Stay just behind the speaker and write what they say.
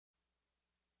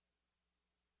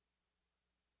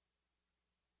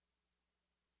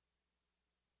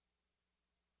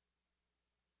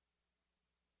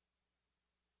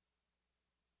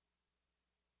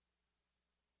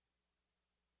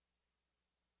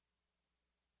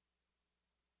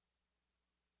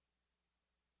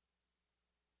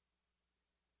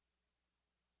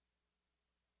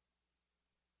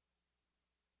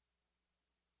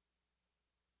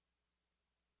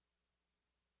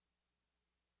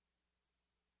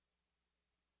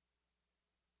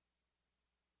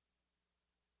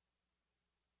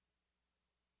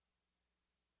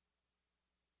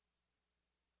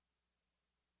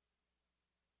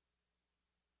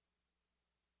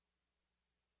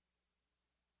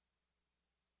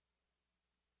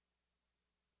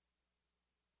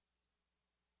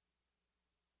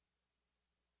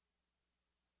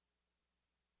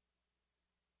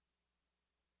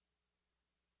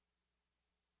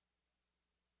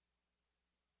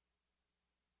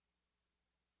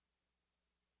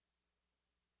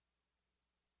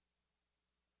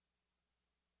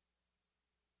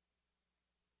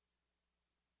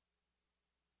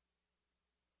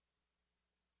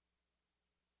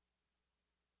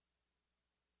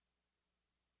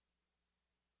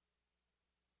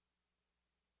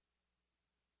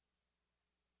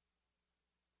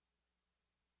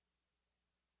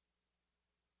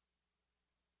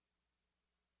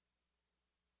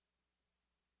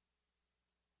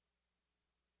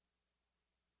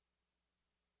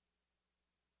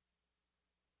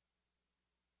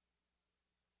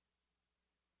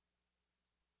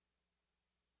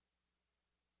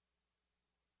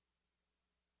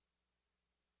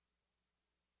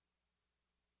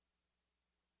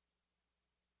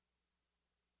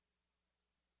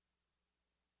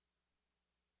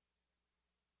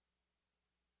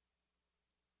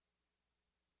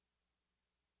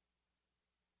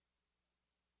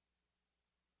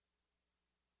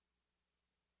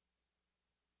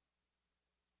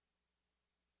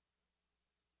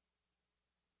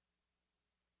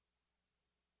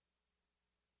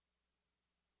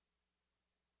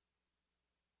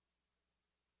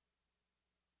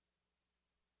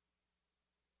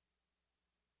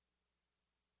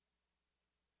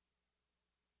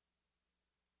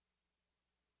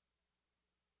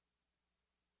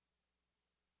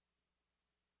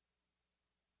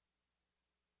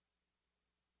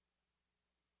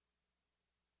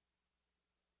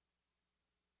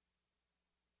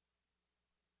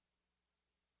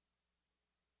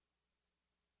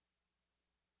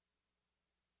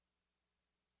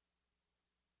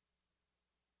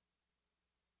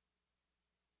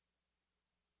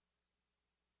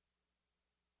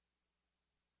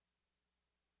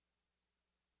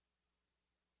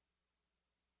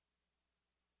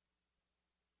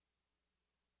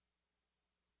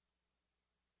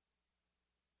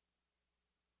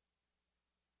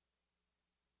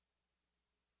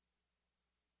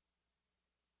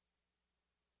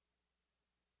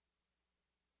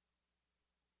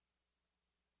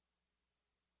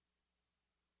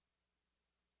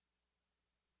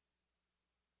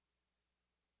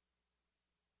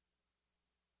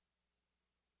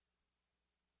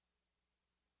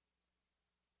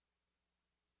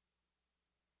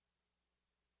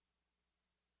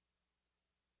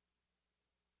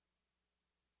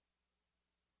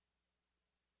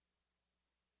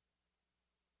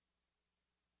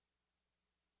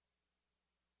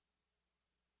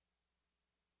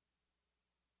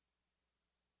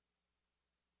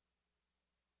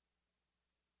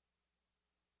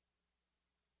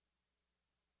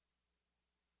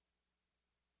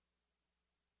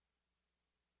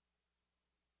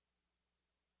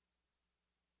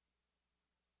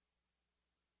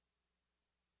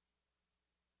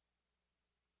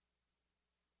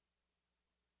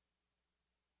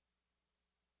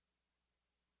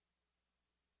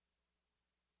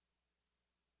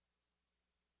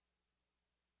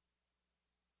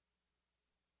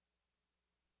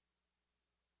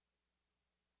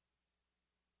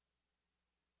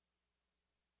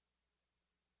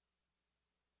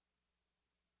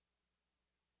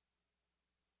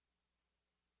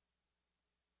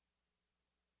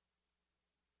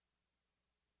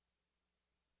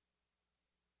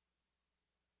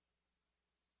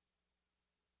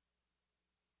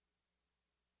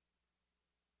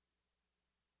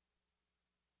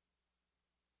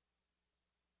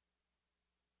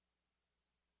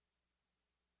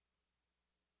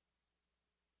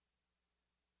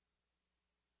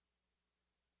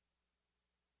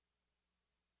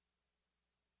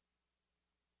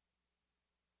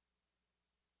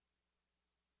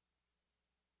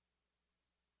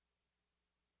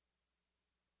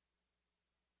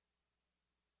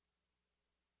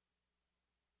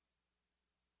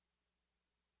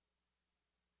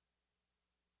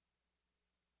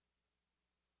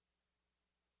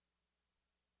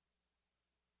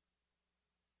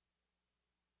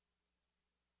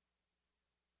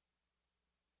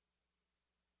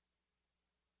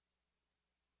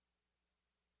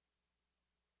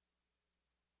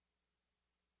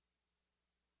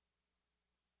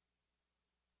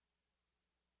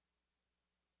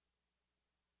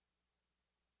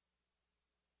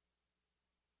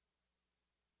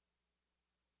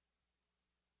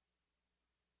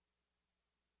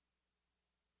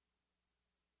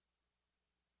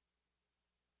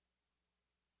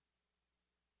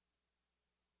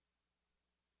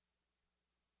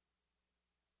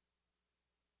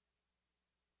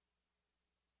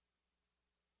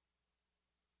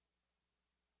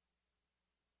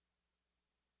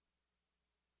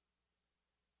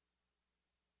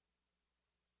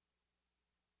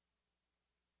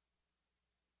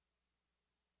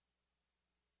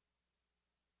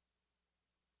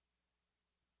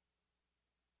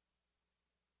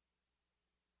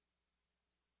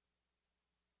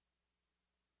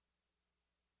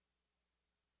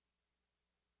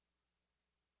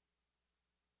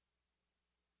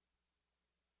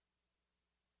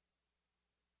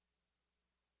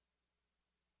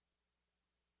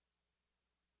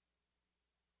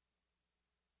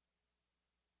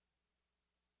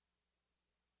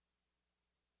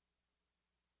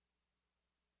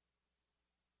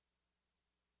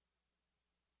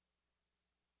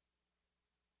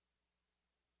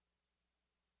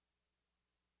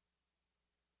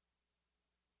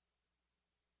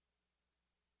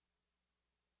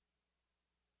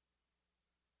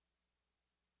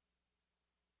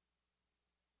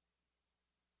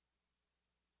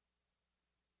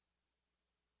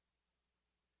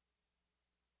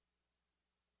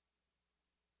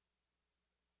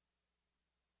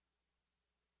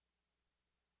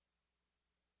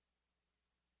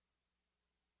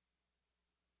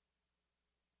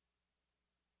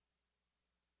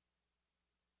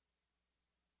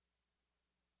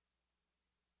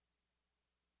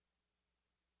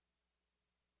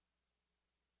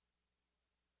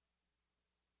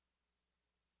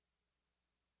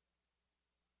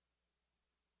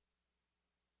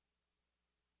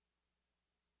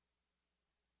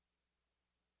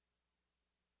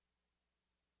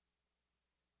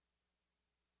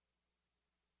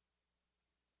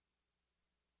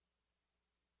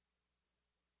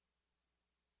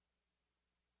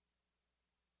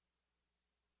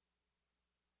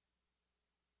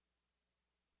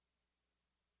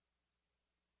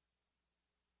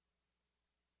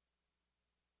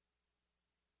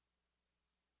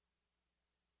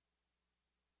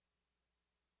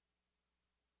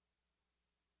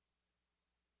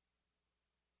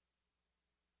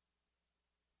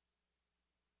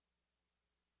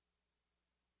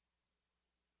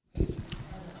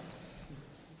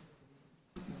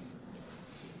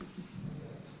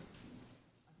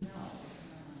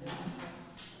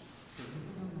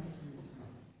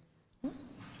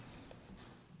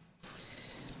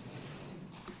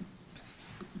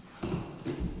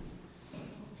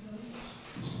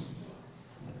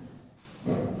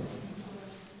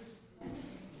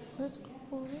Test.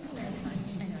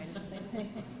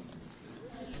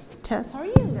 How are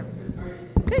you?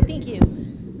 Good, thank you.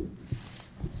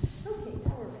 Okay,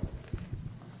 now we're ready.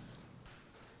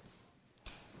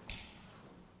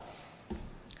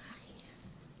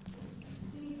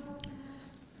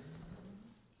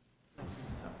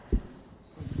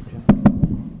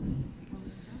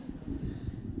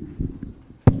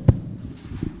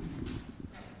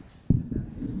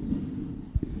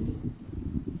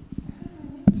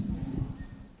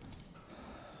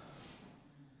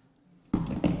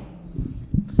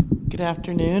 Good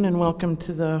afternoon and welcome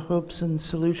to the Hopes and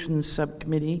Solutions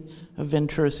Subcommittee of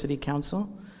Ventura City Council.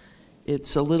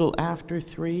 It's a little after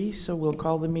 3, so we'll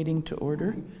call the meeting to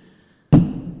order.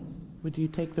 Would you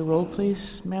take the roll,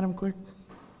 please, Madam Clerk?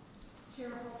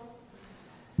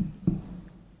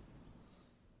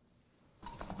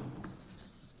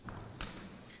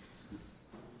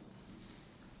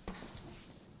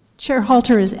 Chair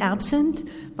Halter is absent.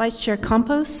 Vice Chair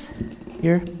Campos.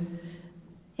 Here.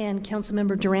 And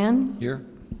Councilmember Duran. Here.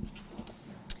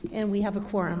 And we have a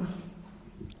quorum.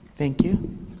 Thank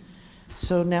you.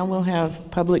 So now we'll have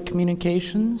public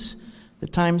communications, the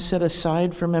time set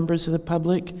aside for members of the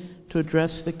public to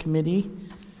address the committee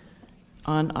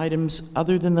on items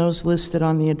other than those listed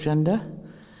on the agenda.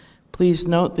 Please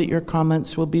note that your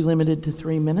comments will be limited to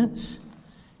 3 minutes.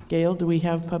 Gail, do we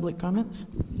have public comments?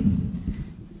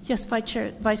 Yes,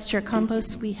 Vice Chair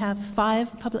Campos, we have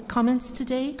 5 public comments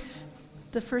today.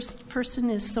 The first person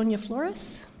is Sonia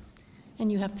Flores, and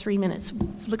you have 3 minutes.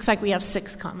 Looks like we have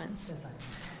 6 comments.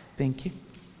 Thank you.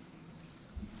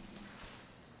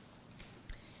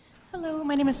 Hello,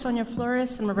 my name is Sonia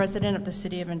Flores. I'm a resident of the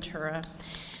city of Ventura.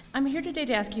 I'm here today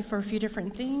to ask you for a few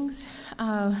different things.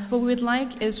 What we would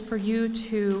like is for you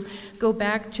to go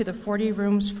back to the 40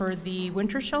 rooms for the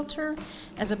winter shelter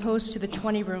as opposed to the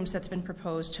 20 rooms that's been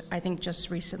proposed, I think, just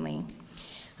recently.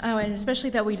 And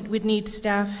especially that we'd need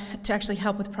staff to actually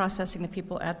help with processing the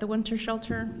people at the winter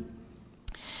shelter.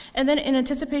 And then in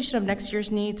anticipation of next year's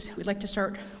needs, we'd like to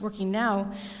start working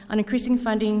now on increasing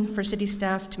funding for city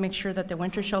staff to make sure that the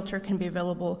winter shelter can be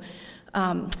available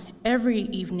every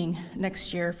evening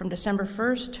next year from December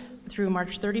 1st through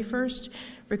March 31st,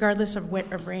 regardless of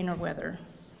rain or weather.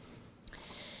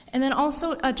 And then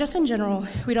also, just in general,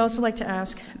 we'd also like to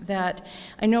ask that,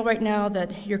 I know right now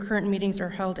that your current meetings are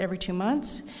held every 2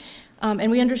 months,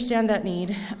 and we understand that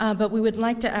need, but we would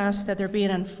like to ask that there be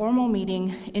an informal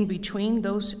meeting in between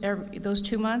those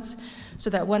 2 months, so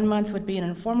that 1 month would be an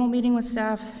informal meeting with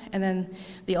staff, and then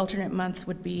the alternate month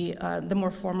would be the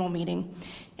more formal meeting.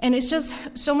 And it's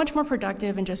just so much more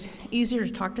productive and just easier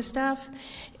to talk to staff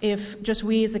if just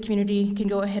we as the community can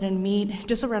go ahead and meet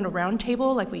just around a round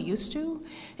table like we used to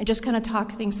and just kind of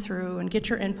talk things through and get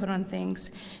your input on things.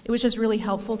 It was just really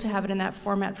helpful to have it in that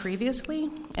format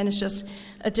previously, and it's just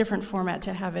a different format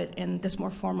to have it in this more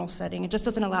formal setting. It just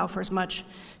doesn't allow for as much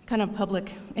kind of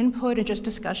public input and just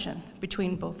discussion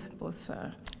between both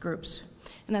groups.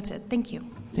 And that's it. Thank you.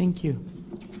 Thank you.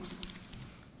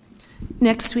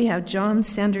 Next, we have John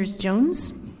Sanders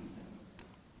Jones.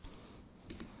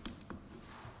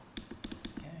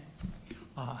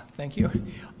 Thank you.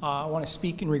 I want to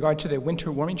speak in regard to the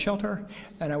winter warming shelter,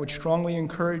 and I would strongly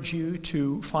encourage you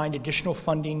to find additional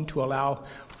funding to allow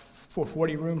for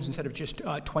 40 rooms instead of just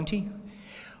 20.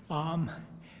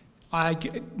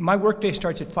 My workday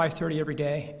starts at 5:30 every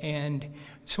day, and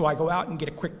so I go out and get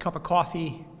a quick cup of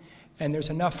coffee, and there's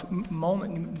enough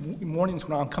mornings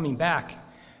when I'm coming back,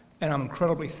 and I'm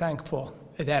incredibly thankful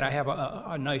that I have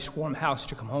a nice warm house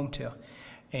to come home to.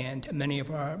 And many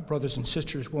of our brothers and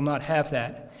sisters will not have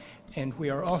that. And we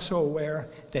are also aware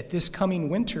that this coming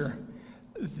winter,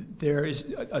 there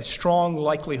is a strong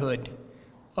likelihood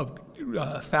of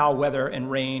foul weather and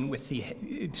rain with the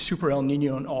Super El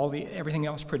Nino and everything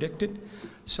else predicted.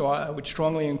 So I would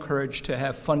strongly encourage to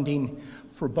have funding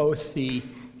for both the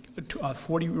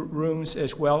 40 rooms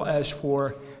as well as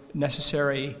for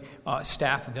necessary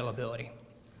staff availability.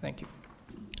 Thank you.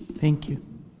 Thank you.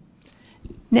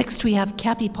 Next, we have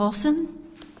Cappy Paulson.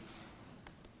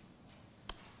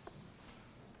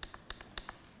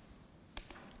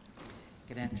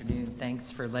 Good afternoon.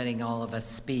 Thanks for letting all of us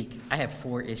speak. I have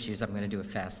 4 issues. I'm going to do it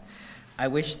fast. I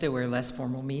wish there were less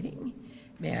formal meeting.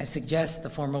 May I suggest the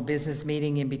formal business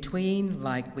meeting in between,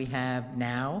 like we have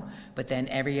now, but then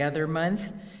every other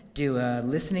month, do a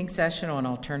listening session on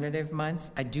alternative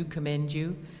months. I do commend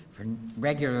you for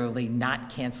regularly not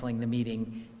canceling the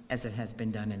meeting as it has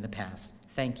been done in the past.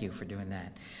 Thank you for doing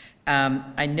that.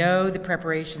 I know the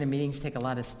preparation of meetings take a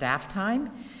lot of staff time.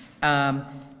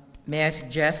 May I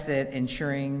suggest that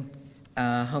ensuring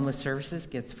homeless services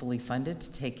gets fully funded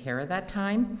to take care of that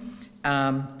time? 2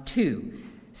 2,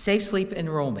 safe sleep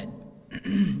enrollment.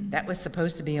 That was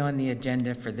supposed to be on the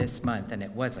agenda for this month, and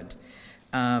it wasn't.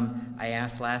 I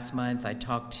asked last month, I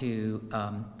talked to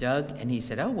Doug, and he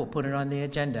said, oh, we'll put it on the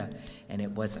agenda, and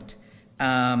it wasn't.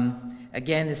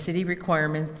 Again, the city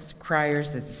requirements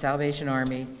requires that the Salvation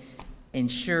Army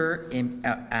ensure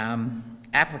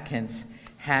applicants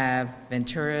have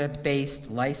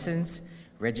Ventura-based license,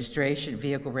 registration,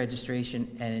 vehicle registration,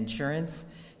 and insurance.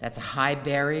 That's a high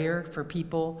barrier for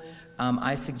people.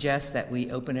 I suggest that we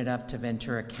open it up to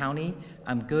Ventura County.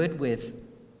 I'm good with,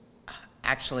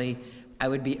 actually, I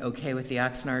would be okay with the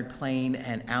Oxnard Plain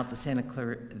and out the Santa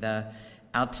Clara,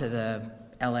 out to the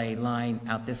LA line,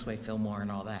 out this way, Fillmore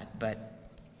and all that. But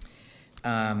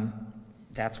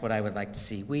that's what I would like to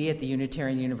see. We at the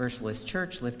Unitarian Universalist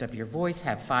Church, Lift Up Your Voice,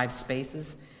 have 5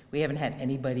 spaces. We haven't had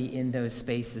anybody in those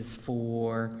spaces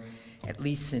for at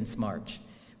least since March.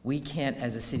 We can't,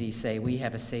 as a city, say we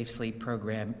have a safe sleep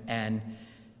program and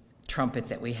trumpet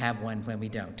that we have one when we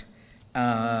don't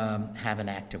have an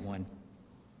active one.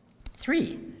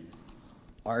 3,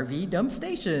 RV dump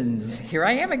stations. Here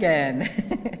I am again.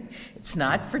 It's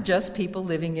not for just people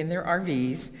living in their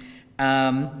RVs.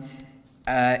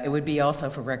 It would be also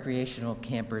for recreational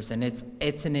campers, and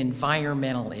it's an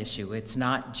environmental issue. It's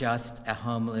not just a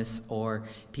homeless or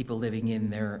people living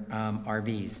in their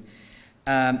RVs.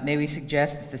 May we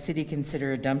suggest that the city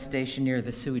consider a dump station near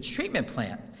the sewage treatment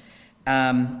plant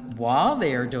while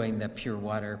they are doing the pure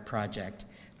water project?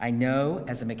 I know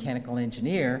as a mechanical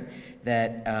engineer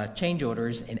that change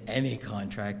orders in any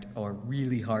contract are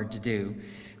really hard to do,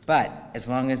 but as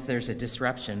long as there's a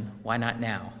disruption, why not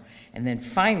now? And then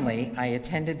finally, I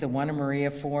attended the Juana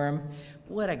Maria Forum.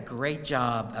 What a great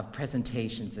job of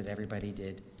presentations that everybody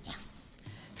did. Yes.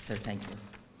 So thank you.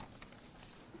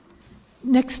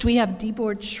 Next, we have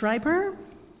Debord Schreiber.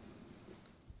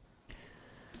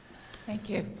 Thank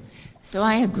you. So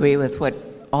I agree with what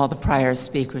all the prior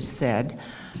speakers said,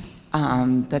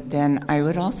 but then I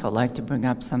would also like to bring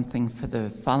up something for the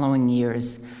following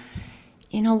years.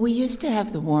 You know, we used to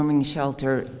have the warming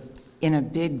shelter in a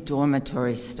big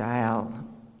dormitory style,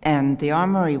 and the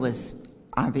armory was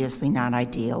obviously not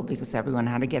ideal because everyone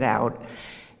had to get out.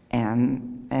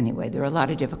 And anyway, there are a lot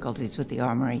of difficulties with the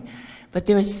armory. But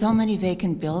there are so many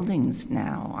vacant buildings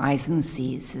now. Eyes and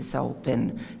Seas is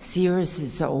open. Sears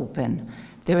is open.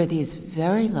 There are these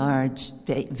very large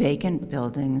vacant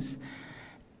buildings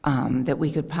that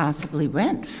we could possibly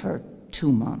rent for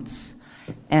 2 months.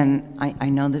 And I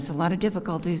know there's a lot of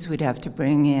difficulties. We'd have to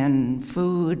bring in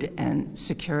food and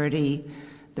security.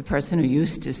 The person who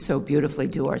used to so beautifully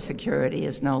do our security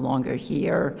is no longer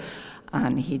here.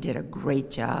 And he did a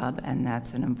great job, and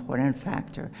that's an important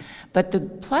factor. But the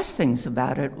plus things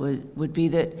about it would be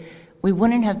that we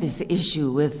wouldn't have this issue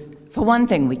with, for one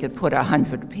thing, we could put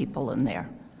 100 people in there.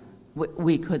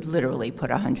 We could literally put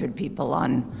 100 people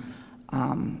on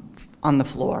the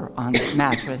floor, on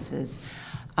mattresses.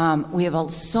 We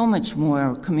have so much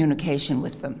more communication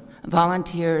with them.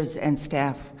 Volunteers and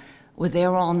staff were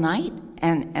there all night,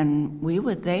 and we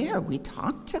were there. We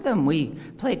talked to them. We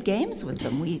played games with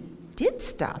them. We did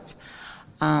stuff.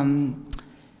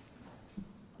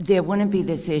 There wouldn't be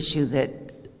this issue that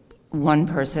one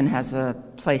person has a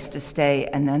place to stay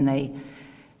and then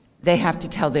they have to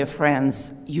tell their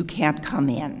friends, you can't come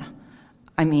in.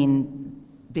 I mean,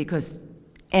 because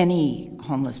any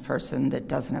homeless person that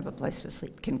doesn't have a place to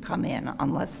sleep can come in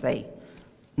unless they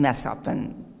mess up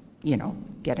and, you know,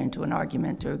 get into an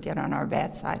argument or get on our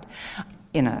bad side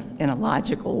in a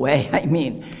logical way, I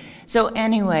mean. So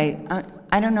anyway,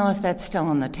 I don't know if that's still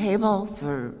on the table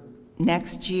for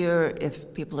next year,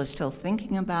 if people are still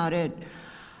thinking about it.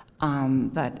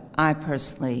 But I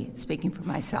personally, speaking for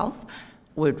myself,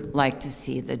 would like to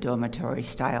see the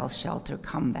dormitory-style shelter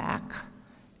come back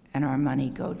and our money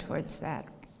go towards that.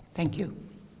 Thank you.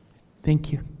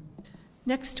 Thank you.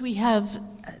 Next, we have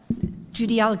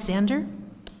Judy Alexander.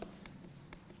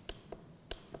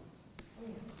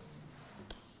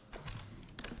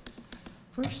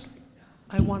 First,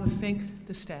 I want to thank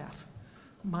the staff.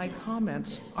 My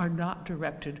comments are not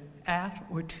directed at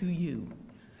or to you.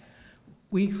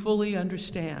 We fully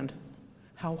understand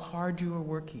how hard you are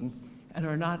working and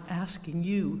are not asking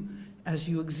you, as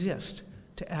you exist,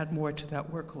 to add more to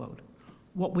that workload.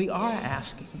 What we are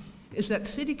asking is that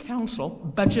City Council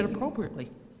budget appropriately,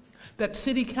 that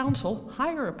City Council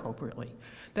hire appropriately,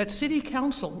 that City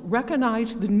Council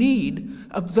recognize the need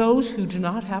of those who do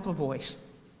not have a voice,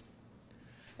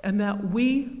 and that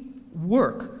we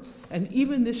work. And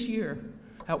even this year,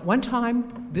 at one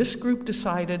time, this group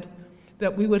decided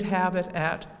that we would have it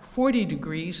at 40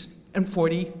 degrees and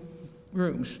 40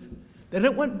 rooms. Then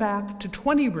it went back to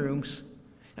 20 rooms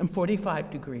and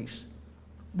 45 degrees.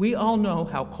 We all know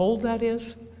how cold that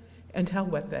is and how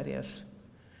wet that is.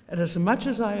 And as much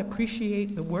as I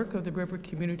appreciate the work of the River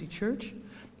Community Church,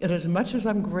 and as much as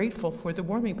I'm grateful for the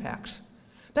warming packs,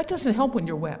 that doesn't help when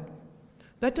you're wet.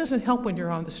 That doesn't help when you're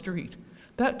on the street.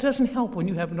 That doesn't help when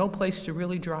you have no place to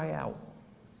really dry out.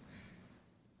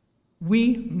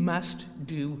 We must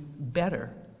do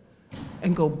better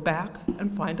and go back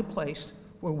and find a place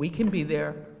where we can be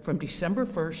there from December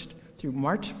 1st through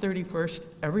March 31st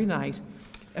every night,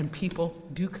 and people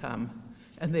do come,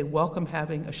 and they welcome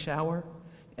having a shower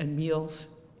and meals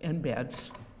and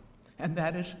beds. And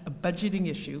that is a budgeting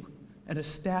issue and a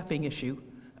staffing issue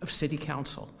of City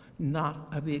Council, not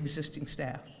of the existing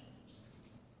staff.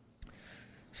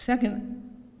 Second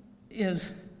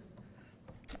is,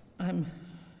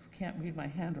 can't read my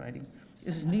handwriting,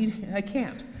 is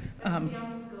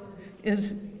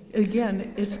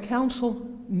again, it's council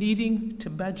needing to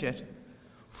budget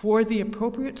for the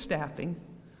appropriate staffing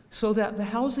so that the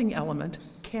housing element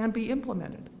can be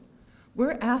implemented.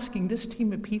 We're asking this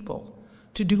team of people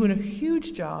to do a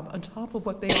huge job on top of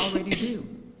what they already do.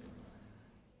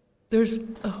 There's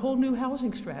a whole new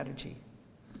housing strategy.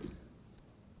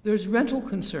 There's rental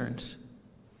concerns.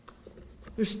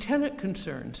 There's tenant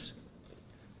concerns.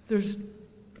 There's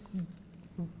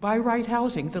by right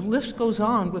housing. The list goes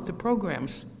on with the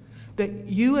programs that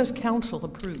you as council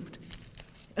approved.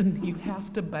 And you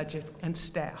have to budget and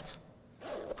staff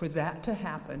for that to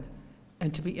happen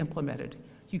and to be implemented.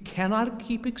 You cannot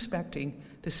keep expecting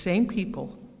the same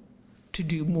people to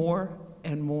do more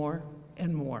and more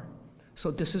and more.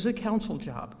 So this is a council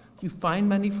job. You find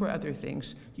money for other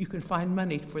things. You can find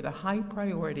money for the high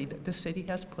priority that the city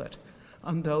has put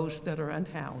on those that are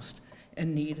unhoused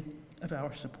and need of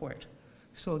our support.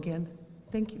 So again,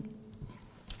 thank you.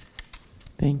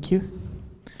 Thank you.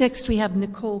 Next, we have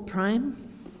Nicole Prime.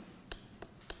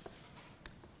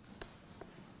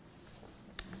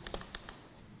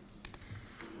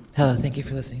 Hello, thank you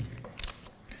for listening.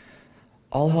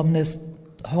 All homeless,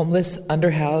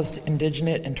 underhoused,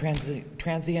 indigent, and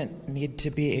transient need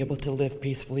to be able to live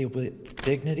peacefully with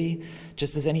dignity,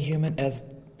 just as any human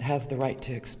has the right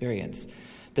to experience.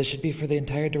 This should be for the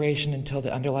entire duration until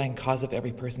the underlying cause of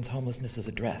every person's homelessness is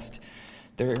addressed.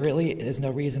 There really is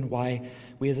no reason why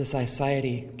we as a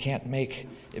society can't make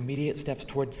immediate steps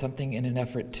towards something in an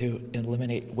effort to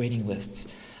eliminate waiting lists.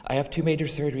 I have 2 major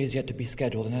surgeries yet to be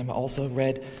scheduled, and I've also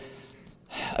read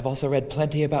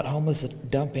plenty about homeless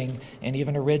dumping, and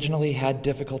even originally had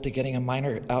difficulty getting a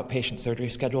minor outpatient surgery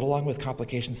scheduled, along with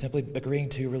complications simply agreeing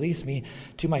to release me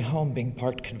to my home being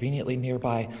parked conveniently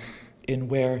nearby,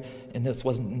 and this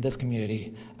wasn't in this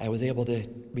community. I was able to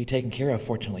be taken care of,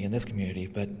 fortunately, in this community,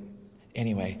 but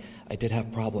anyway, I did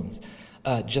have problems.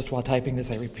 Just while typing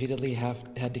this, I repeatedly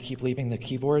had to keep leaving the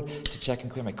keyboard to check and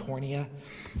clear my cornea.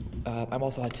 I'm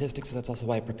also autistic, so that's also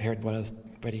why I prepared what I was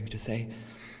ready to say.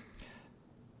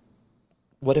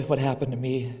 What if that happened to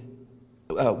me,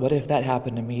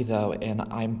 though, and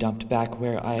I'm dumped back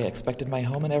where I expected my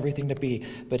home and everything to be,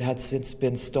 but had since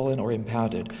been stolen or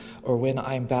impounded? Or when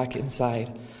I'm back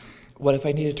inside, what if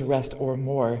I needed to rest for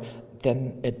more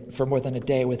than a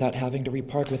day without having to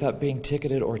repark, without being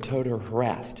ticketed or towed or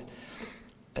harassed?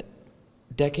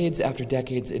 Decades after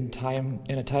decades, in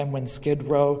a time when Skid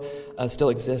Row still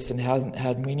exists and hasn't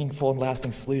had meaningful and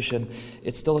lasting solution,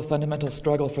 it's still a fundamental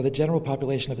struggle for the general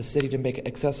population of a city to make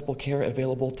accessible care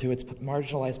available to its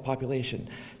marginalized population.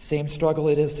 Same struggle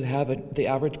it is to have the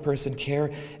average person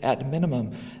care at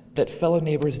minimum that fellow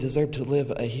neighbors deserve to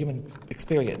live a human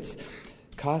experience.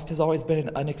 Cost has always been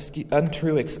an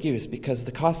untrue excuse, because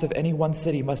the cost of any one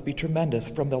city must be tremendous,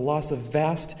 from the loss of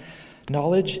vast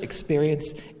knowledge,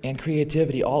 experience, and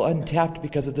creativity, all untapped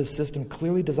because of this system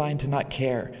clearly designed to not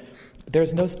care.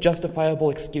 There's no justifiable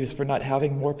excuse for not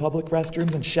having more public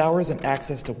restrooms and showers and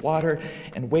access to water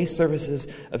and waste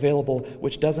services available,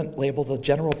 which doesn't label the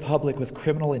general public with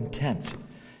criminal intent.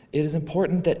 It is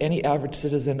important that any average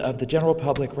citizen of the general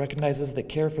public recognizes that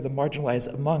care for the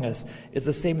marginalized among us is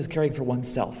the same as caring for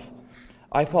oneself.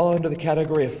 I fall under the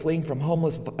category of fleeing from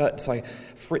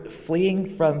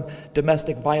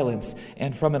domestic violence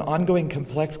and from an ongoing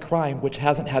complex crime which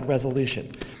hasn't had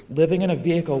resolution. Living in a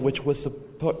vehicle which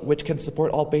can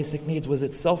support all basic needs was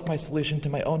itself my solution to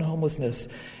my own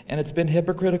homelessness, and it's been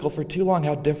hypocritical for too long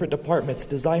how different departments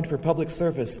designed for public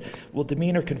service will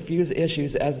demean or confuse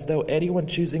issues as though anyone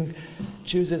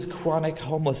chooses chronic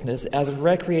homelessness as a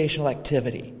recreational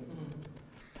activity.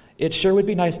 It sure would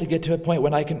be nice to get to a point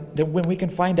when we can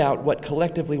find out what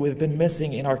collectively we've been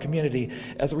missing in our community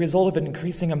as a result of an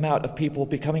increasing amount of people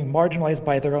becoming marginalized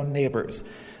by their own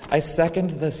neighbors. I second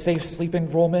the safe sleep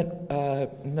enrollment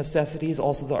necessities,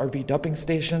 also the RV dumping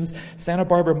stations. Santa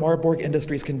Barbara Marburg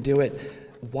Industries can do it.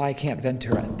 Why can't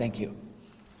Ventura? Thank you.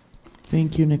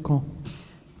 Thank you, Nicole.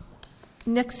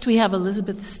 Next, we have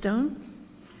Elizabeth Stone.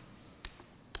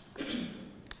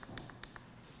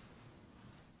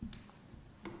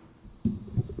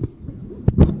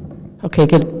 Okay,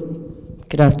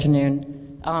 good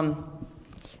afternoon.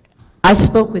 I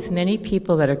spoke with many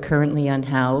people that are currently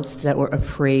unhoused that were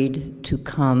afraid to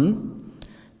come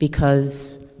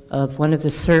because of one of the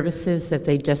services that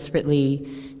they desperately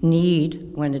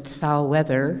need when it's foul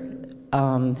weather,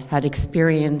 had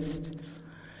experienced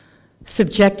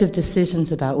subjective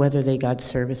decisions about whether they got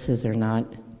services or not.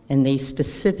 And they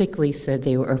specifically said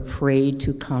they were afraid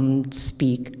to come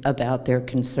speak about their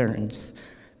concerns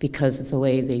because of the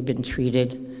way they've been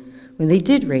treated when they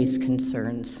did raise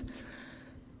concerns.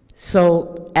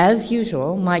 So, as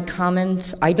usual, my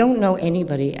comments, I don't know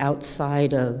anybody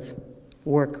outside of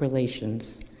work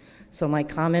relations. So my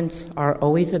comments are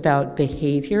always about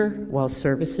behavior while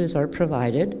services are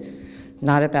provided,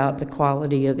 not about the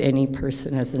quality of any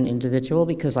person as an individual,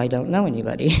 because I don't know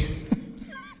anybody.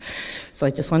 So I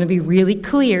just want to be really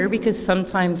clear, because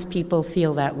sometimes people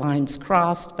feel that line's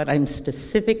crossed, but I'm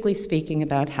specifically speaking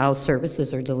about how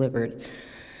services are delivered.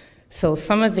 So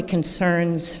some of the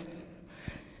concerns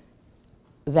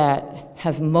that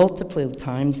have multiple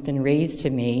times been raised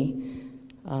to me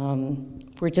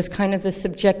were just kind of the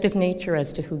subjective nature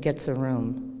as to who gets a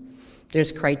room.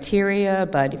 There's criteria,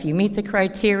 but if you meet the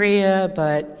criteria,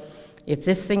 but if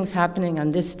this thing's happening on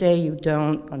this day, you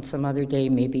don't. On some other day,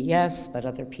 maybe yes, but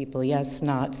other people, yes,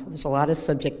 not. So there's a lot of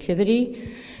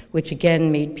subjectivity, which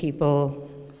again made people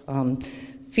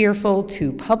fearful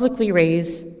to publicly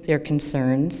raise their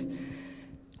concerns.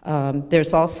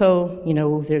 There's also,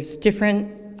 there's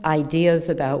different ideas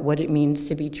about what it means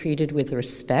to be treated with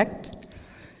respect.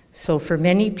 So for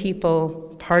many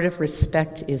people, part of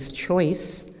respect is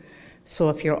choice. So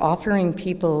if you're offering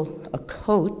people a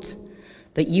coat,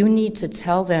 but you need to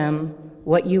tell them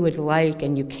what you would like,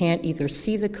 and you can't either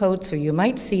see the coats or you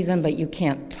might see them, but you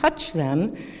can't touch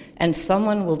them, and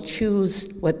someone will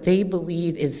choose what they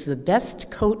believe is the best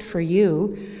coat for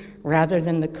you rather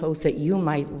than the coat that you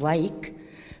might like.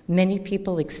 Many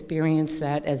people experience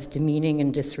that as demeaning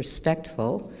and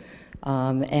disrespectful,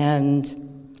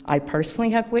 and I personally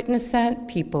have witnessed that.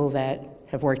 People that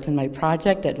have worked in my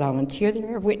project that volunteer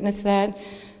there have witnessed that.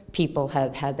 People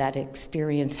have had that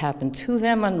experience happen to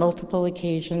them on multiple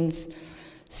occasions.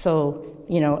 So,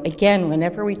 again,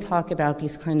 whenever we talk about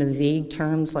these kind of vague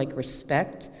terms like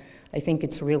respect, I think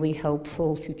it's really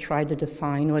helpful to try to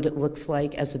define what it looks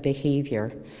like as a behavior.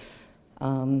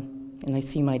 And I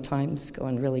see my time's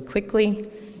going really quickly.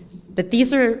 But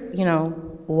these are,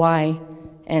 why,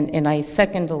 and I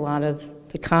second a lot of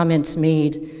the comments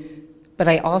made, but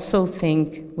I also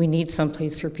think we need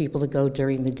someplace for people to go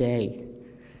during the day.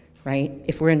 Right?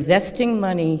 If we're investing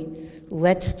money,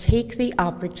 let's take the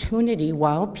opportunity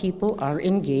while people are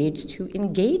engaged to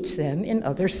engage them in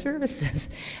other services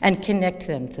and connect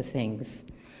them to things.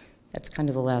 That's kind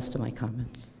of the last of my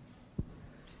comments.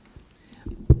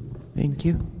 Thank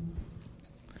you.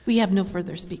 We have no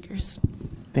further speakers.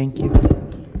 Thank you.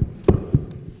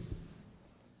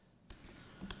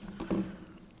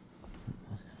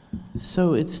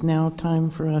 So it's now time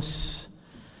for us.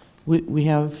 We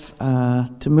have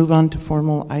to move on to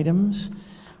formal items.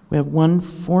 We have one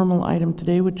formal item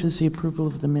today, which is the approval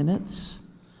of the minutes.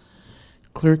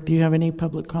 Clerk, do you have any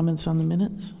public comments on the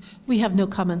minutes? We have no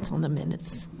comments on the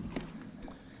minutes.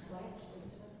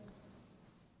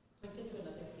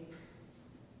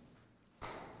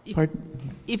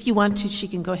 If you want to, she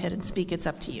can go ahead and speak. It's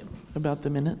up to you. About the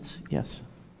minutes? Yes.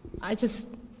 I just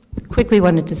quickly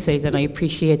wanted to say that I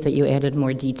appreciate that you added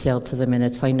more detail to the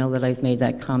minutes. I know that I've made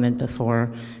that comment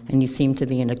before, and you seem to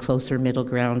be in a closer middle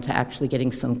ground to actually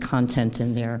getting some content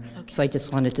in there. Okay. So I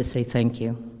just wanted to say thank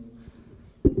you.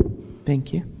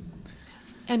 Thank you.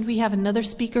 And we have another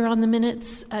speaker on the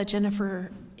minutes,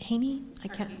 Jennifer Haney.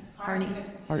 Harney.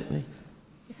 Hartley.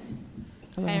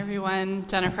 Hello. Hi, everyone.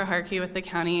 Jennifer Harkey with the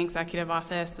County Executive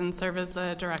Office and serve as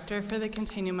the Director for the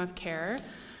Continuum of Care.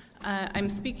 I'm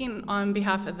speaking on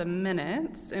behalf of the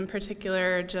minutes, in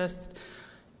particular just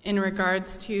in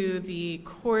regards to the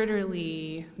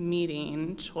quarterly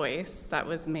meeting choice that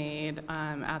was made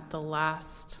at the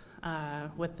last,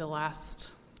 with the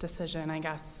last decision, I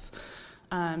guess,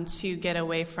 to get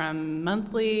away from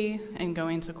monthly and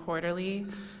going to quarterly.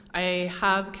 I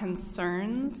have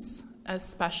concerns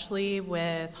especially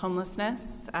with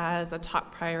homelessness as a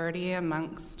top priority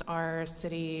amongst our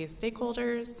city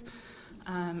stakeholders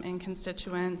and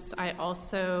constituents. I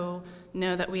also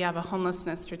know that we have a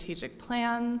homelessness strategic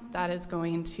plan that is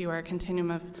going to our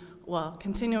continuum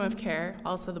of care,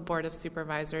 also the Board of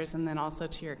Supervisors, and then also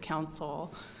to your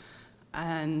council.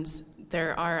 And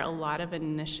there are a lot of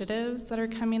initiatives that are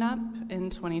coming up in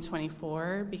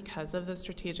 2024 because of the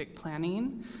strategic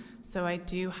planning. So I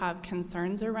do have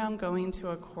concerns around going to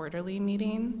a quarterly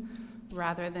meeting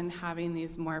rather than having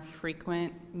these more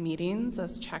frequent meetings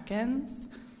as check-ins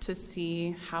to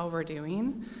see how we're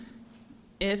doing.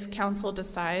 If council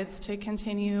decides to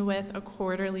continue with a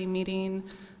quarterly meeting,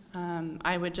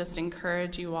 I would just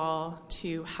encourage you all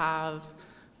to have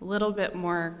a little bit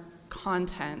more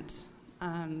content,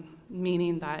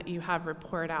 meaning that you have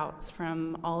report outs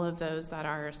from all of those that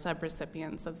are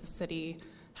subrecipients of the city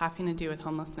having to do with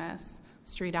homelessness,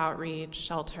 street outreach,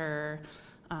 shelter,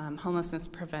 homelessness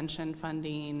prevention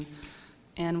funding,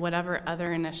 and whatever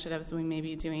other initiatives we may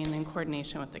be doing in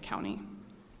coordination with the county.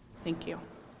 Thank you.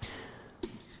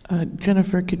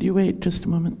 Jennifer, could you wait just a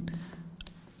moment?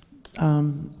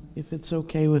 If it's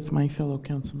okay with my fellow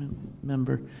council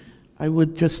member, I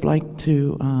would just like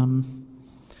to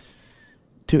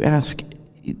ask,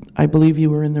 I believe you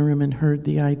were in the room and heard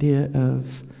the idea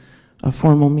of a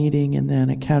formal meeting and then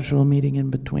a casual meeting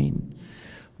in between.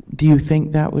 Do you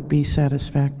think that would be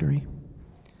satisfactory?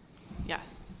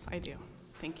 Yes, I do.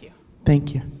 Thank you.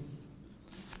 Thank you.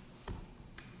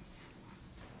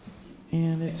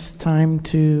 And it's time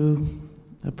to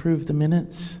approve the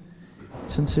minutes.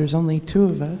 Since there's only two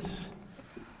of us,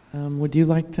 would you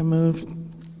like to move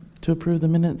to approve the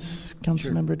minutes,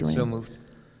 Councilmember Duran? So moved.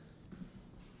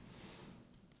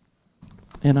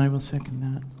 And I will second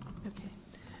that. Okay.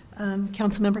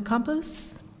 Councilmember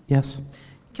Campos? Yes.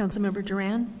 Councilmember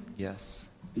Duran? Yes.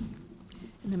 And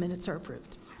the minutes are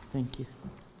approved. Thank you.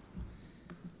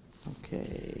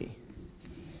 Okay.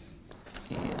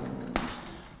 And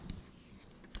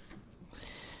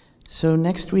so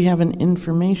next we have an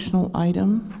informational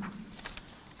item,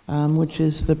 which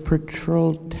is the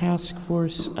Patrol Task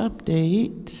Force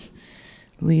update.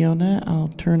 Leona,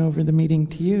 I'll turn over the meeting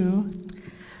to you.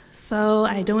 So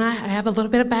I have a little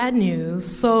bit of bad news.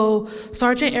 So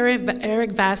Sergeant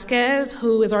Eric Vasquez,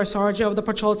 who is our sergeant of the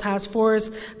Patrol Task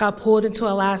Force, got pulled into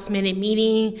a last-minute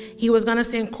meeting. He was going to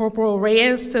send Corporal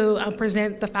Reyes to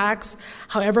present the facts.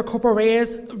 However, Corporal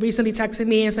Reyes recently texted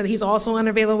me and said he's also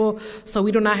unavailable, so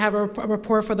we do not have a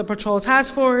report for the Patrol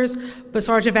Task Force, but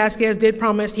Sergeant Vasquez did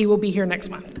promise he will be here next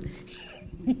month.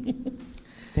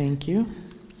 Thank you.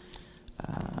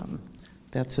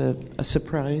 That's a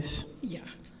surprise. Yeah.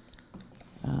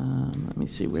 Let me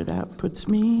see where that puts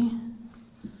me.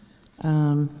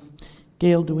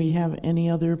 Gail, do we have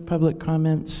any other public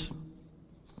comments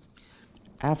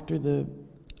after the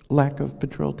lack of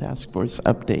Patrol Task Force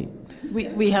update?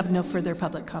 We have no further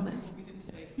public comments.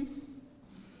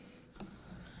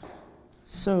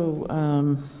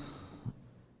 So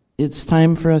it's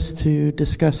time for us to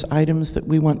discuss items that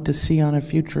we want to see on a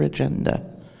future agenda.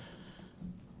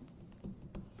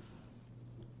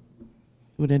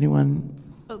 Would anyone?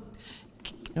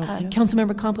 Yes?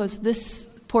 Councilmember Campos,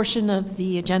 this portion of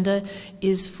the agenda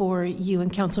is for you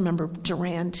and Councilmember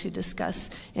Duran to discuss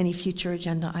any future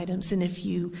agenda items. And if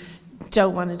you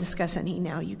don't want to discuss any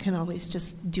now, you can always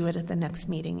just do it at the next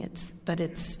meeting. It's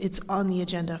on the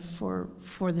agenda for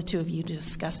the two of you to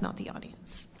discuss, not the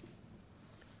audience.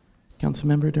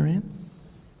 Councilmember Duran?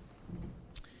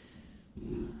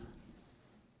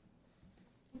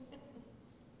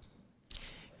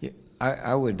 Yeah,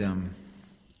 I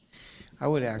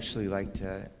would actually like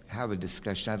to have a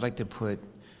discussion. I'd like to put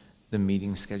the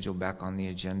meeting schedule back on the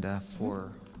agenda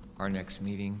for our next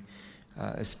meeting,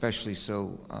 especially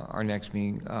so our next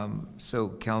meeting, so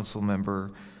Council Member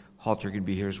Halter could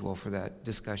be here as well for that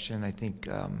discussion. I think,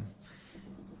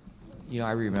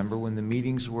 I remember when the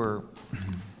meetings were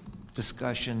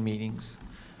discussion meetings,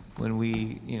 when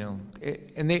we,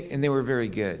 and they were very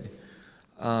good.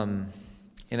 And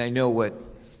I know what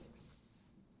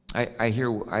I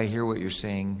hear what you're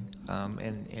saying,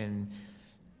 and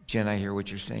Jen, I hear what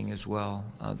you're saying as well.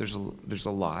 There's a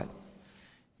lot,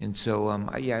 and so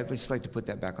I'd just like to put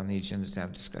that back on the agenda to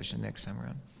have a discussion next time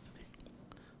around.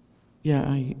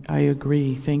 Yeah, I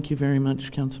agree. Thank you very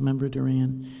much, Councilmember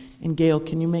Duran. And Gail,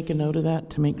 can you make a note of that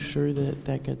to make sure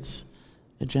that gets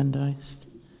agendized?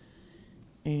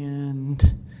 And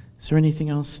is there anything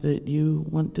else that you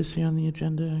want to see on the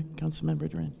agenda, Councilmember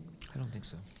Duran? I don't think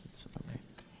so. Okay.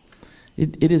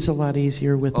 It is a lot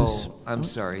easier with this. Oh, I'm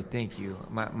sorry. Thank you.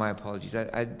 My apologies.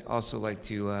 I'd also like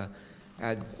to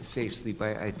add safe sleep.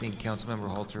 I think Councilmember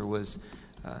Halter was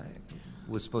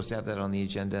supposed to have that on the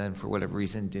agenda, and for whatever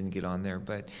reason didn't get on there.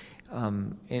 But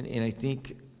and I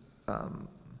think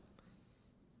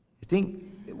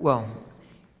well,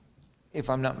 if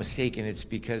I'm not mistaken, it's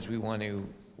because we want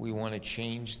to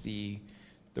change the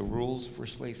rules for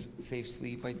safe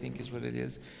sleep, I think is what it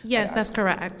is. Yes, that's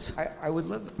correct. I would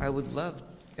love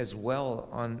as well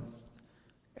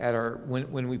at our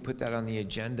when we put that on the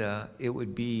agenda, it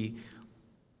would be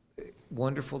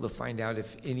wonderful to find out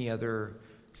if any other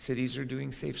cities are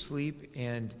doing safe sleep,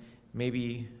 and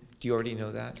maybe, do you already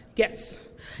know that? Yes.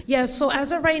 Yes, so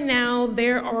as of right now,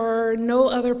 there are no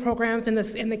other programs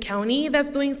in the county that's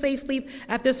doing safe sleep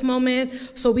at this moment.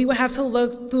 So we would have to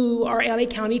look through our LA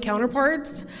County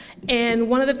counterparts. And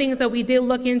one of the things that we did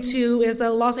look into is the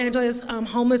Los Angeles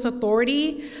Homeless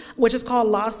Authority, which is called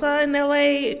LAHSA in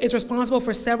LA. It's responsible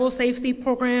for several safe sleep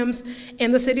programs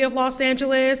in the city of Los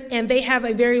Angeles. And they have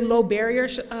a very low barrier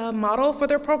model for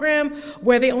their program,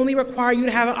 where they only require you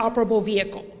to have an operable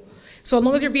vehicle. So as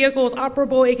long as your vehicle is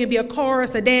operable, it can be a car, a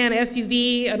sedan, an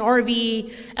SUV, an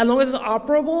RV. As long as it's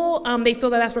operable, they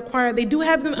feel that that's required. They do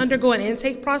have them undergo an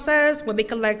intake process where they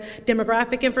collect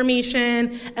demographic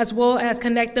information, as well as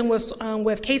connect them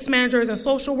with case managers and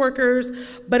social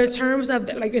workers. But in terms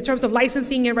of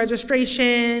licensing and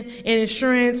registration and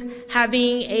insurance,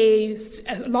 having a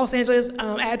Los Angeles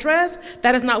address,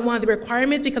 that is not one of the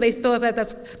requirements, because they feel that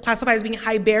that's classified as being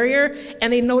high barrier.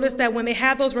 And they notice that when they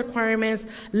have those requirements,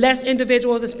 less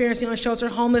individuals experiencing unsheltered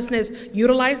homelessness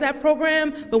utilize that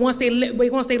program, but once they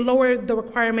lower the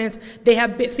requirements, they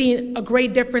have seen a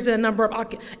great difference in the number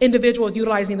of individuals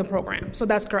utilizing the program. So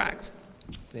that's correct.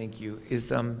 Thank you.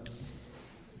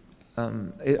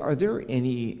 Are there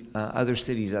any other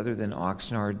cities other than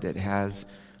Oxnard that has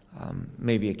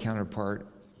maybe a counterpart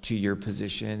to your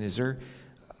position? Is there?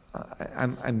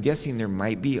 I'm guessing there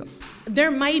might be. There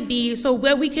might be. So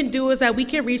what we can do is that we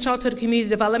can reach out to the community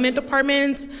development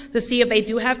departments to see if they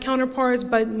do have counterparts,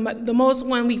 but the most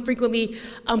one we frequently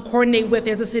coordinate with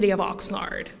is the city of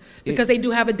Oxnard, because they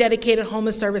do have a dedicated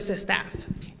homeless services staff.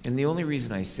 And the only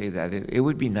reason I say that, it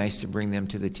would be nice to bring them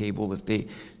to the table if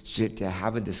to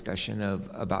have a discussion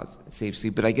about safe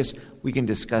sleep. But I guess we can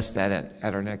discuss that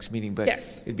at our next meeting. But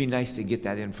yes, it'd be nice to get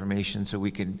that information so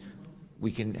we can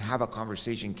have a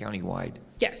conversation countywide.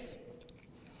 Yes.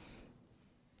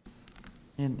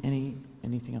 And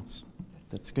anything else?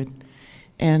 That's good.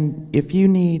 And if you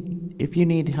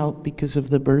need help because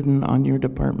of the burden on your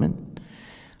department,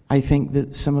 I think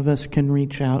that some of us can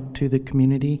reach out to the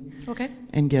community, okay,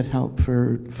 and get help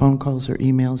for phone calls or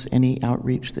emails, any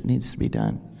outreach that needs to be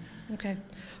done. Okay.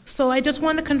 So I just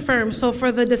want to confirm, so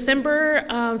for the December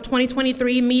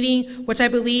 2023 meeting, which I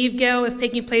believe, Gail, is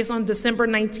taking place on December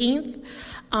 19th,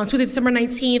 Tuesday, December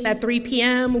 19th at 3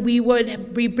 p.m., we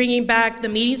would be bringing back the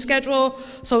meeting schedule,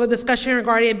 so the discussion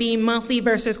regarding it being monthly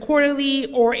versus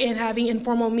quarterly, or in having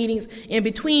informal meetings in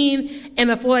between,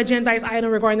 and a full agendized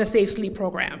item regarding the Safe Sleep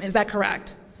program. Is that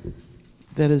correct?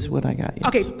 That is what I got, yes.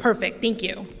 Okay, perfect. Thank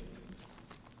you.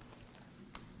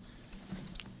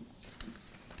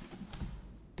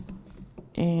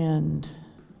 And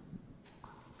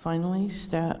finally,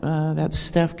 that's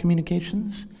staff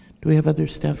communications. Do we have other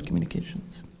staff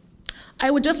communications? I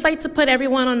would just like to put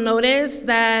everyone on notice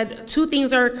that two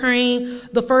things are occurring.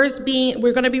 The first being,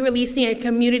 we're going to be releasing a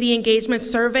community engagement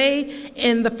survey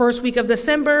in the first week of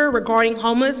December regarding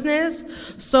homelessness.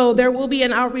 So there will be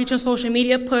an outreach and social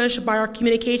media push by our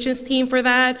communications team for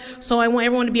that. So I want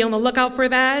everyone to be on the lookout for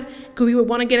that, because we would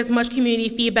want to get as much community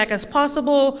feedback as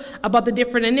possible about the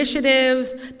different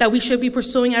initiatives that we should be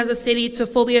pursuing as a city to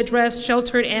fully address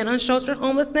sheltered and unsheltered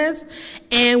homelessness.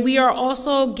 And we are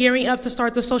also gearing up to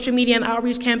start the social media and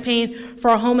outreach campaign for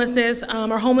our homelessness,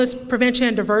 our homeless prevention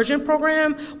and diversion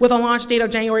program, with a launch date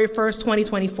of January 1st,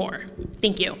 2024.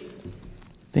 Thank you.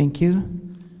 Thank you.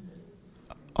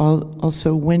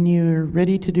 Also, when you're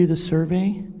ready to do the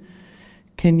survey,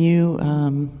 can you,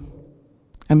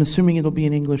 I'm assuming it'll be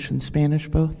in English and Spanish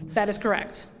both? That is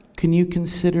correct. Can you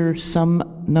consider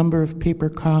some number of paper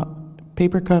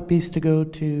copies to go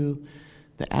to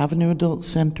the Avenue Adult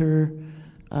Center,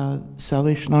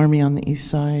 Salvation Army on the east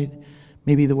side,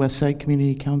 maybe the West Side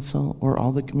Community Council, or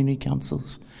all the community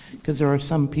councils? Because there are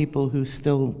some people who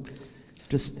still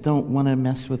just don't want to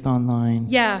mess with online.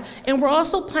 Yeah, and we're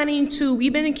also planning to,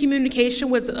 we've been in communication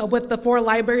with the 4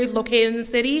 libraries located in the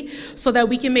city, so that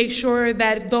we can make sure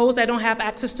that those that don't have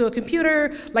access to a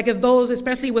computer, like if those,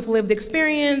 especially with lived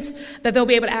experience, that they'll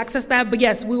be able to access that. But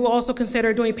yes, we will also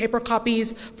consider doing paper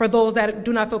copies for those that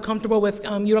do not feel comfortable with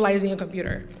utilizing a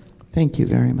computer. Thank you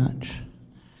very much.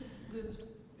 Liz,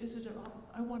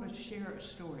 I want to share a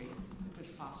story, if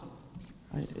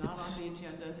It's not on the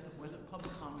agenda, it wasn't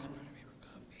public comment.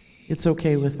 It's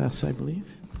okay with us, I believe.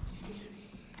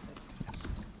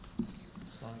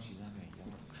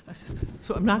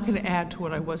 So I'm not going to add to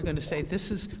what I was going to say.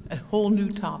 This is a whole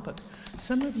new topic.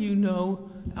 Some of you know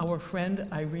our friend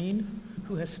Irene,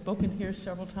 who has spoken here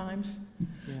several times.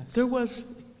 Yes. There was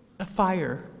a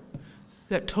fire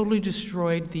that totally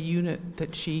destroyed the unit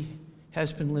that she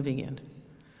has been living in.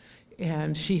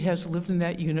 And she has lived in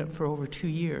that unit for over 2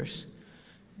 years.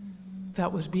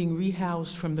 That was being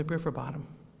rehoused from the river bottom.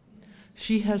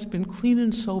 She has been clean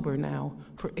and sober now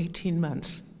for 18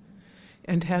 months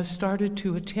and has started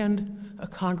to attend a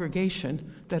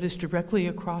congregation that is directly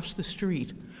across the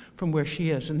street from where she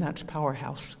is, and that's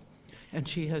Powerhouse. And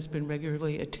she has been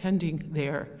regularly attending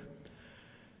there.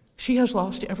 She has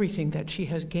lost everything that she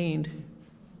has gained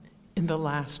in the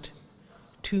last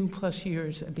 2+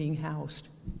 years of being housed.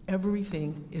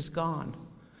 Everything is gone,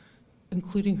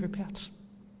 including her pets.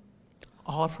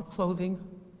 All of her clothing,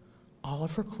 all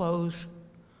of her clothes,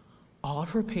 all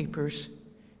of her papers,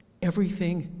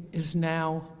 everything is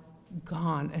now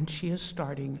gone, and she is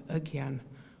starting again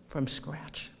from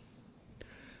scratch.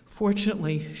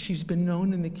 Fortunately, she's been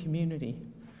known in the community,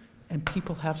 and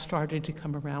people have started to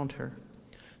come around her.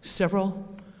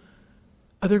 Several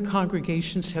other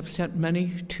congregations have sent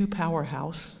money to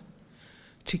Powerhouse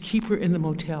to keep her in the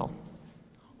motel.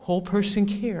 Whole Person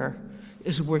Care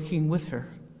is working with her.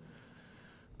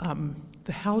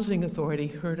 The Housing Authority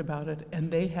heard about it, and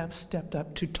they have stepped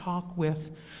up to talk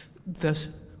with the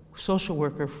social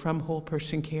worker from Whole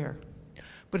Person Care.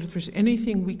 But if there's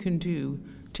anything we can do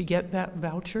to get that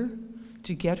voucher,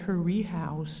 to get her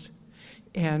rehoused,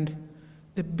 and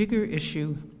the bigger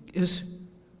issue is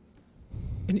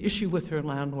an issue with her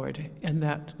landlord, and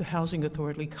that the Housing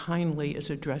Authority kindly is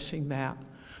addressing that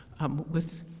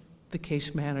with the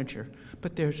case manager.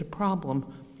 But there's a problem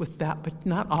with that, but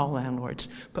not all landlords,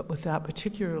 but with that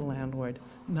particular landlord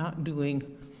not doing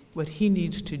what he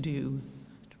needs to do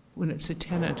when it's a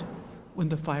tenant, when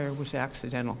the fire was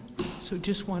accidental. So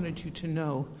just wanted you to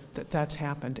know that that's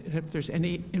happened. And if there's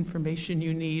any information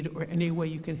you need or any way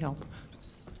you can help,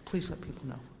 please let people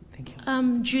know. Thank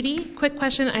you. Judy, quick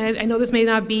question. I know this may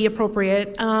not be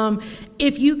appropriate.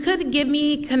 If you could give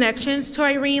me connections to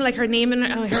Irene, like her name and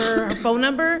her phone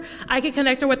number, I could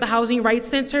connect her with the Housing Rights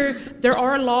Center. There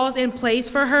are laws in place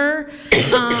for her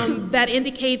that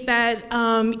indicate that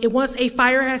once a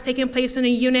fire has taken place in a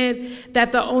unit,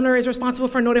 that the owner is responsible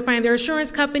for notifying their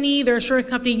insurance company. Their insurance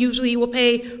company usually will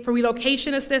pay for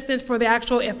relocation assistance for the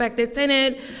actual affected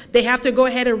tenant. They have to go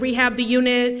ahead and rehab the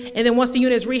unit, and then once the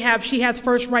unit is rehabbed, she has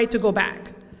first right to go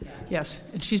back. Yes,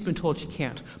 and she's been told she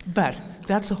can't. But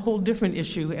that's a whole different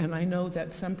issue, and I know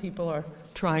that some people are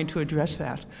trying to address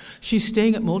that. She's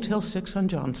staying at Motel 6 on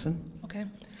Johnson. Okay.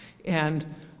 And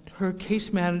her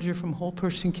case manager from Whole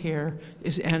Person Care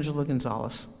is Angela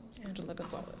Gonzalez. Angela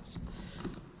Gonzalez.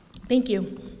 Thank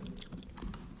you.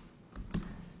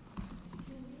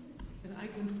 And I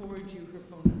can forward you her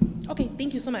phone number. Okay,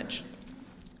 thank you so much.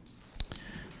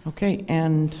 Okay,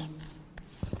 and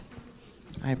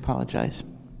I apologize.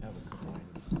 I have a couple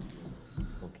items.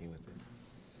 Okay with it.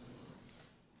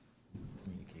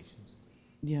 Communications.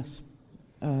 Yes.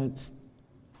 It's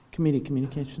committee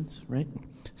communications, right?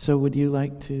 So would you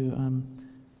like to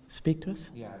speak to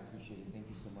us? Yeah, I appreciate it. Thank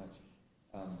you so much.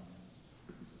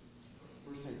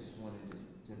 First, I just wanted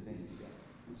to thank Steph.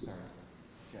 Sorry.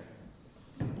 Check.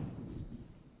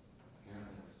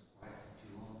 Apparently I was quiet for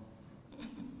too long.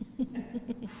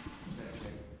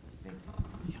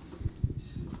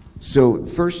 So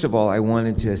first of all, I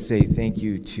wanted to say thank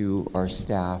you to our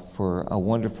staff for a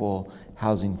wonderful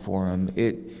housing forum.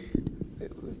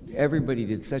 Everybody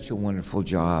did such a wonderful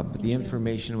job. The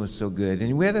information was so good,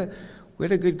 and we had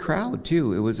a good crowd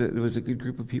too. It was a good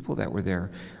group of people that were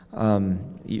there.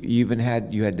 You even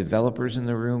had developers in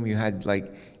the room. You had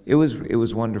it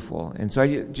was wonderful, and so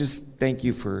I just thank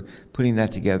you for putting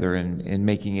that together and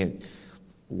making it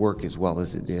work as well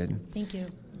as it did. Thank you.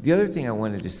 The other thing I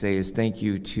wanted to say is thank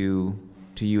you to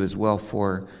you as well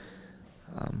for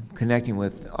connecting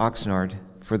with Oxnard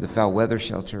for the foul weather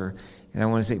shelter. And I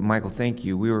want to say, Michael, thank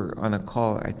you. We were on a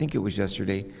call, I think it was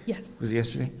yesterday. Yes. Was it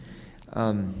yesterday?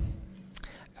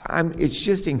 It's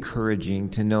just encouraging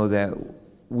to know that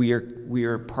we are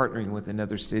partnering with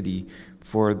another city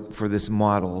for this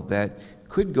model that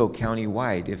could go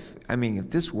countywide. If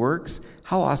this works,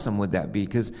 how awesome would that be?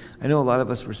 Because I know a lot of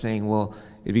us were saying, well,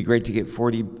 it'd be great to get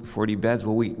 40 beds.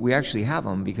 Well, we actually have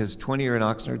them because 20 are in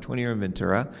Oxnard, 20 are in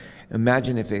Ventura.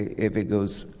 Imagine if it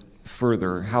goes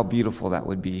further, how beautiful that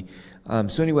would be.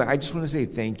 So anyway, I just want to say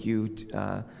thank you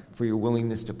for your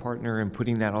willingness to partner and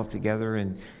putting that all together.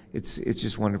 And it's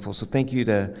just wonderful. So thank you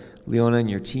to Leona and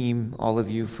your team, all of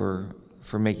you, for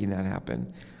making that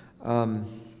happen. And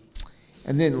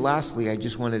then lastly, I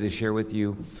just wanted to share with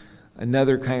you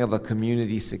another kind of a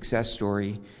community success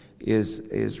story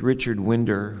is Richard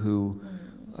Winder, who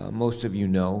most of you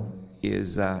know,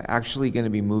 is actually going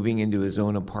to be moving into his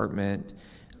own apartment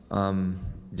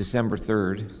December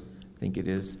 3rd, I think it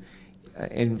is.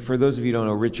 And for those of you who don't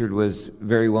know, Richard was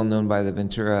very well known by the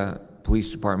Ventura Police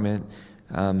Department,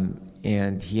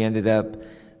 and he ended up,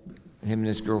 him and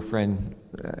his girlfriend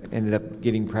ended up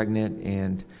getting pregnant,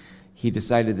 and he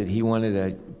decided that he wanted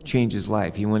to change his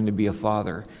life. He wanted to be a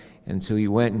father. And so he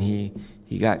went and he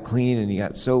got clean and he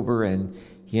got sober, and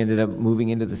he ended up moving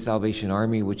into the Salvation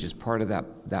Army, which is part of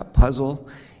that puzzle.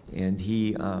 And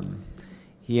he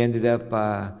ended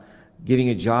up getting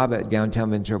a job at Downtown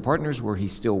Ventura Partners, where he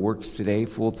still works today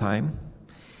full time.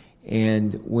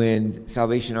 And when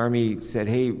Salvation Army said,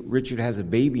 hey, Richard has a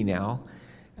baby now,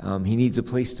 he needs a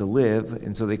place to live,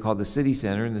 and so they called the city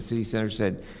center, and the city center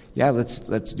said, yeah,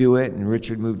 let's do it. And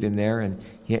Richard moved in there, and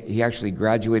he actually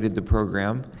graduated the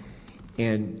program,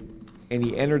 and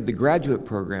he entered the graduate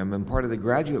program, and part of the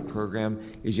graduate program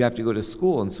is you have to go to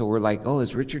school. And so we're like, oh,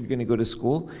 is Richard going to go to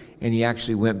school? And he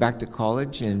actually went back to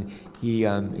college, and it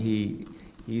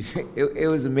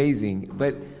was amazing.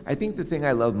 But I think the thing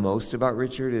I love most about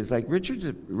Richard is, like,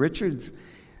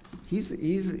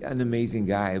 he's an amazing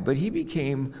guy, but he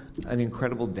became an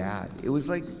incredible dad. It was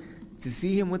like, to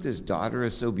see him with his daughter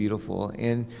is so beautiful.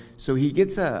 And so he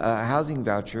gets a housing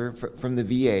voucher from the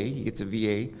VA. He gets a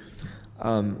VA,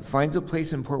 finds a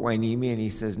place in Port Hueneme, and he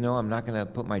says, no, I'm not going to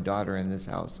put my daughter in this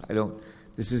house.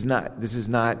 This is not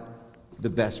the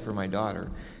best for my daughter.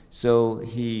 So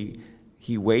he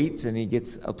waits, and he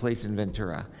gets a place in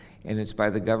Ventura, and it's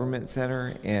by the government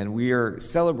center, and we are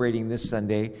celebrating this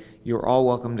Sunday. You're all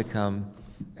welcome to come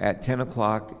at 10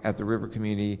 o'clock at the River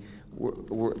Community.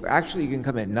 Actually, you can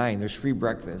come at 9. There's free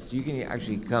breakfast. You can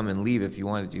actually come and leave if you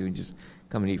wanted to, and just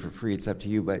come and eat for free. It's up to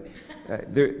you. But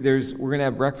we're going to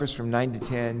have breakfast from 9 to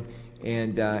 10,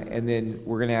 and then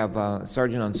we're going to have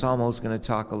Sergeant Anselmo is going to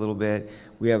talk a little bit.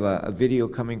 We have a video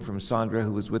coming from Sandra,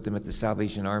 who was with him at the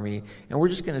Salvation Army, and we're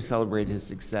just going to celebrate his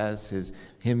success,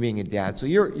 him being a dad. So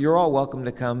you're all welcome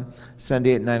to come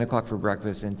Sunday at 9 o'clock for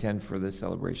breakfast and 10 for the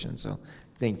celebration. So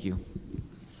thank you.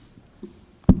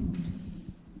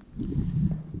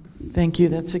 Thank you.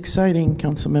 That's exciting,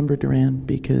 Councilmember Duran,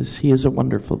 because he is a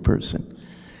wonderful person.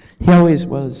 He always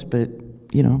was, but,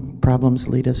 problems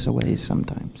lead us away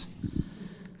sometimes.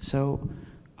 So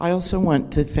I also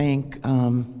want to thank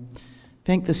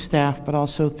the staff, but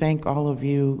also thank all of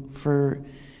you for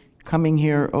coming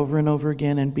here over and over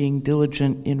again and being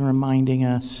diligent in reminding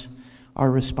us our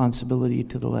responsibility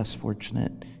to the less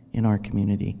fortunate in our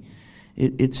community.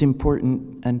 It's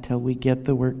important, until we get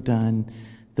the work done,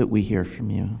 that we hear from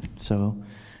you. So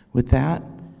with that,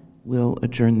 we'll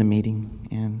adjourn the meeting,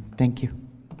 and thank you.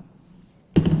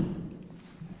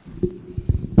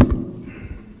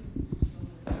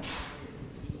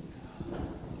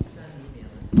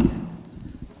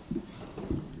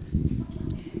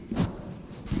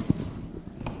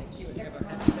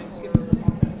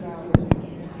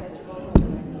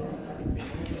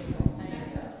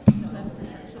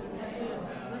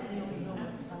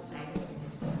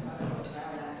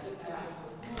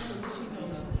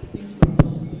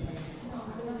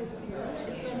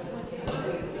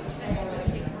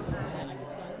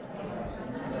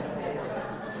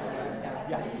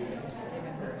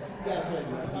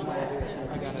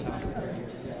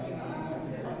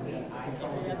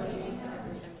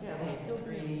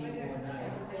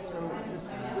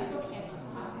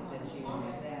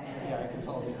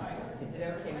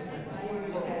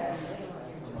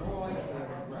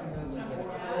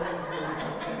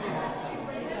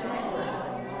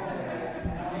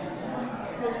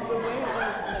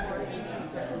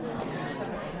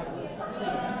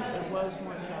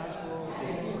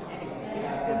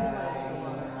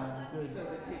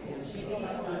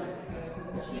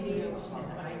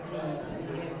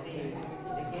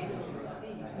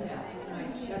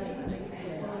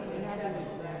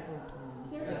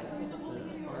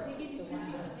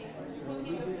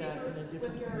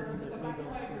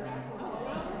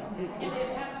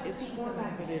 It's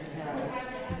formative.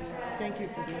 Thank you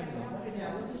for doing that.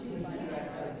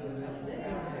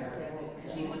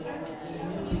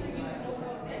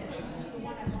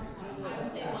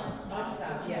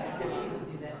 Yeah, because we would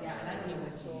do that, yeah, and I think it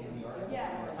was to you. Yeah.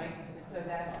 So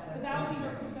that's. That would be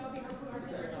her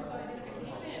certification,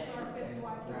 it's our fifth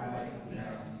wife.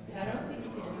 I don't think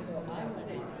you can install my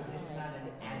six, because it's not an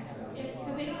actual.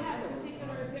 Because they don't have a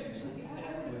particular, I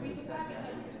would agree with that,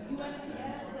 because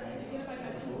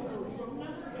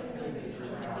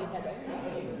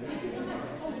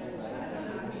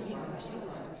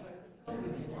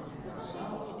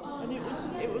And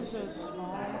it was a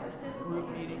small group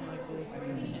meeting like this.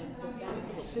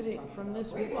 Sitting from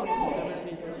this group, it's better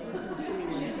to see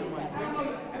when someone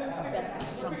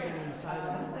brings something inside of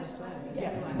them to say.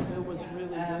 Yeah. It was really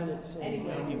good at saying, do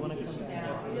you want to come back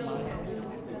up to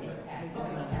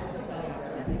my house?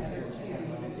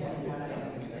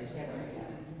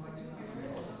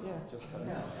 Yeah. Just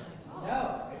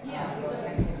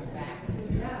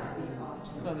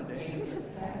another day.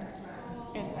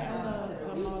 And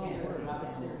the model work.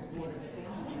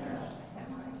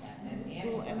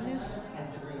 Well, and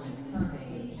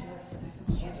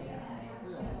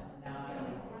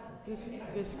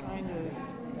this kind of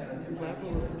level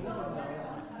of meeting,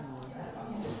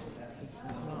 it's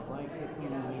not like the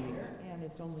community meetings, and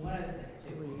it's only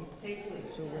 3,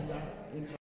 so we're not